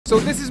So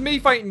this is me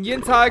fighting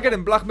Yin Tiger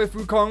and Black Myth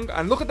Wukong,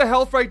 and look at the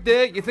health right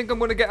there. You think I'm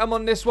going to get him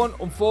on this one?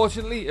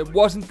 Unfortunately, it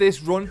wasn't this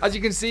run. As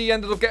you can see, he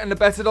ended up getting the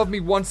better of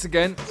me once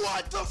again.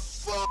 What the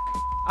fuck?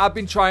 I've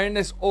been trying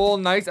this all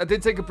night. I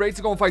did take a break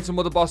to go and fight some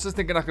other bosses,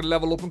 thinking I could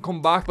level up and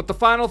come back. But the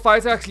final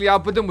fight I actually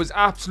had with him was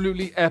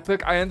absolutely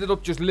epic. I ended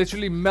up just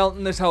literally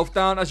melting his health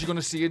down, as you're going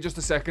to see in just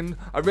a second.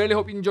 I really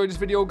hope you enjoyed this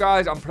video,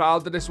 guys. I'm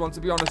proud of this one, to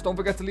be honest. Don't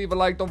forget to leave a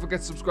like, don't forget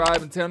to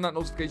subscribe, and turn on that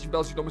notification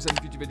bell so you don't miss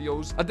any future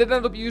videos. I did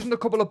end up using a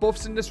couple of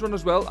buffs in this run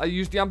as well. I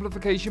used the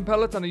amplification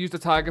pellet and I used the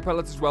tiger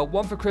pellet as well.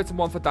 One for crit and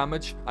one for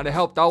damage, and it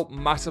helped out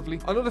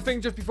massively. Another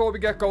thing, just before we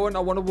get going, I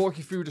want to walk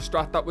you through the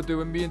strat that we're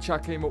doing. Me and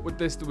Chat came up with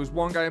this. There was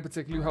one guy in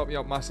particular who helped me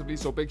out massively,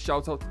 so big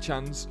shout out to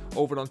Chans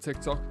over on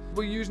TikTok.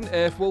 We're using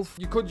Earthwolf.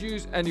 You could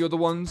use any other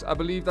ones. I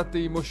believe that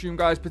the mushroom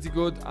guy is pretty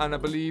good, and I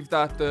believe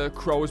that the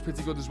crow is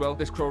pretty good as well.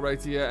 This crow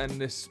right here and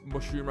this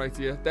mushroom right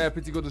here, they're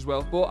pretty good as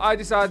well. But I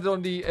decided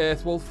on the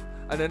Earthwolf.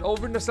 And then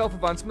over in the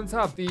self-advancement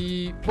tab,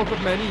 the Pluck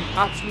of Many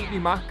absolutely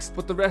maxed,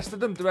 but the rest of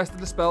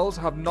the spells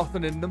have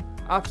nothing in them.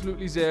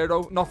 Absolutely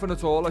zero, nothing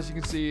at all, as you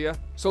can see here.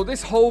 So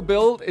this whole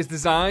build is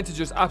designed to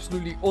just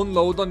absolutely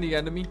unload on the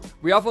enemy.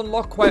 We have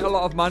unlocked quite a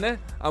lot of mana,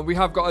 and we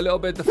have got a little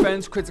bit of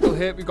defense, critical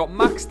hit. We've got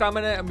max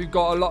stamina, and we've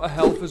got a lot of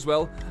health as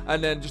well.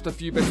 And then just a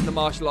few bits in the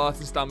martial arts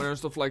and stamina and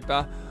stuff like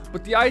that.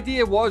 But the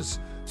idea was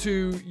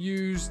to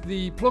use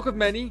the Pluck of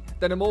Many,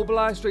 then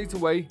immobilize straight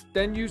away,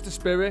 then use the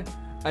spirit,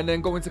 and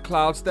then go into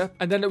Cloud Step.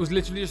 And then it was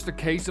literally just a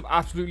case of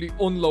absolutely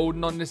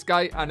unloading on this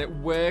guy, and it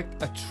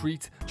worked a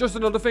treat. Just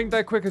another thing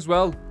there quick as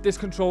well. This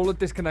controller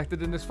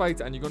disconnected in this fight,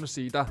 and you're going to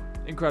see that.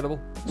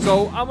 Incredible.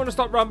 So I'm going to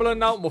stop rambling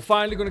now, and we're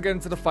finally going to get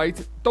into the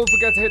fight. Don't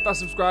forget to hit that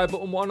subscribe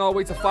button. We're on our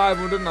way to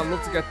 500, and I'd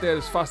love to get there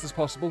as fast as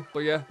possible. But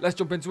yeah, let's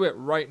jump into it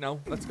right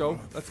now. Let's go.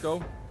 Let's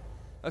go.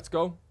 Let's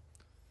go.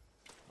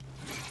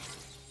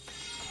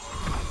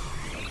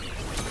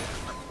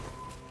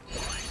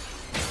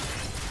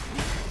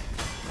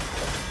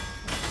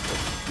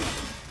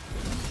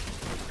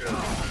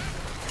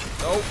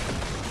 Nope.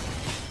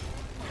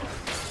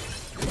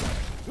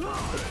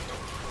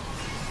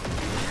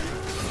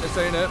 This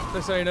ain't it.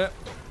 This ain't it.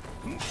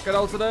 Get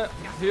out of there.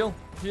 Heal.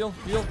 Heal.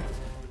 Heal.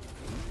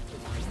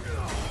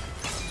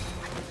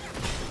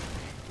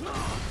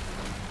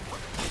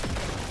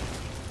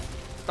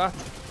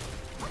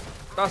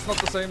 That's not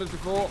the same as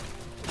before.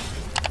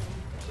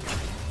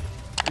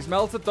 He's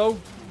melted though.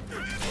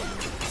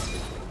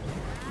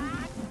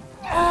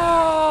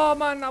 Oh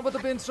man, that would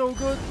have been so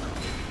good.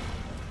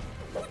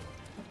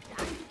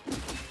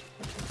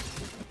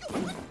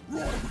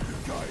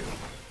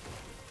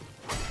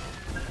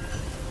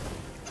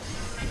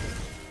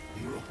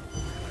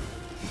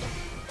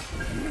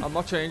 I'm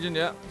not changing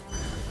yet.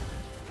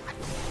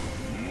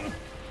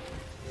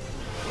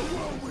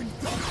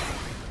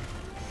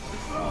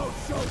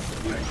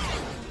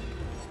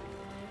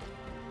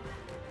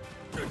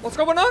 What's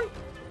going on?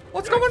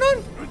 What's going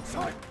on?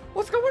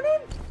 What's going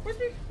on? Where's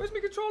my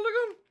controller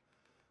gone?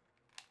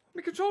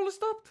 My controller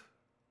stopped.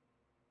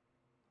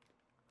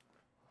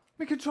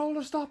 My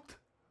controller stopped.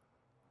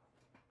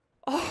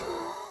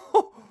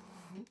 Oh.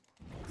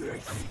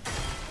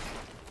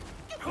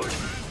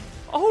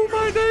 Oh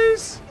my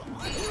days.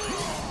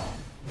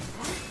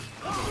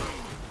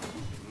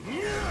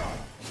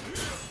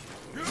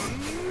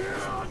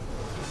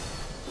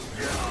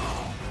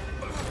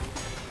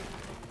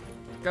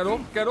 Get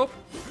up, get up.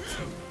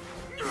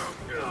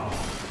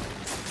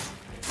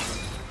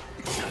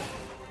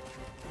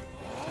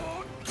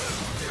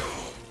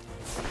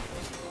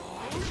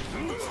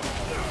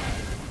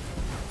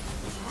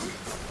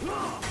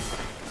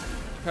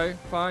 Okay,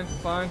 fine,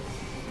 fine.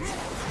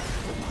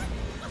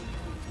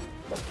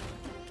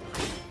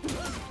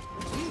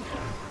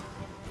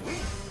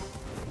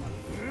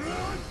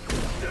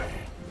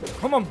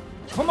 Come on,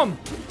 come on.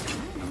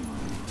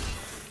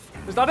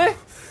 Is that it?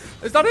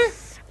 Is that it?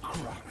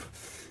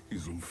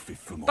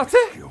 That's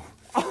it?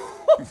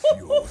 It's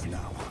yours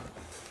now.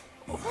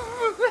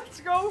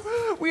 Let's go.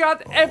 We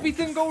had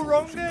everything go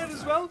wrong there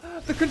as well.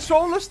 The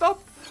controller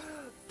stopped.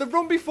 The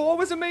run before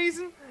was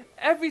amazing.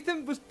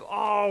 Everything was...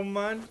 Oh,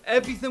 man.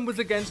 Everything was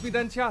against me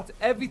then, chat.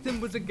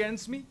 Everything was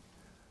against me.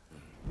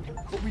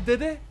 But we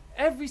did it.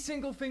 Every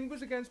single thing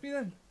was against me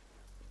then.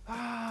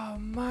 Oh,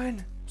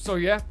 man. So,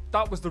 yeah,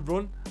 that was the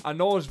run. I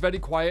know I was very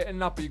quiet in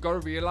that, but you got to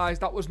realise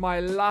that was my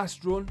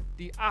last run.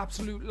 The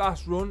absolute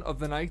last run of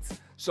the night.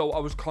 So, I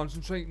was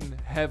concentrating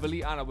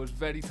heavily, and I was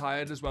very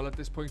tired as well at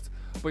this point.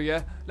 But,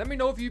 yeah, let me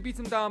know if you beat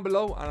them down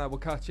below, and I will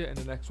catch you in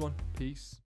the next one. Peace.